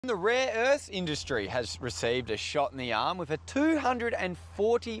The rare earths industry has received a shot in the arm with a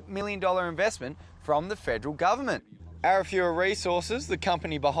 $240 million investment from the federal government. Arafura Resources, the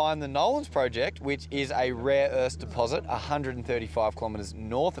company behind the Nolans project, which is a rare earths deposit 135 kilometres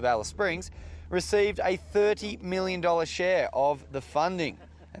north of Alice Springs, received a $30 million share of the funding,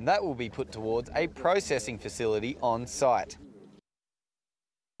 and that will be put towards a processing facility on site.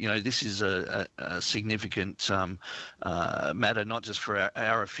 You know, this is a significant matter, not just for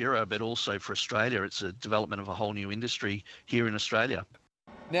Arafura, but also for Australia. It's a development of a whole new industry here in Australia.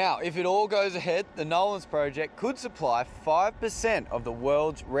 Now, if it all goes ahead, the Nolans project could supply 5% of the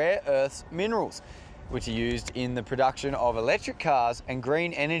world's rare earths minerals, which are used in the production of electric cars and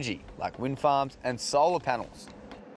green energy, like wind farms and solar panels.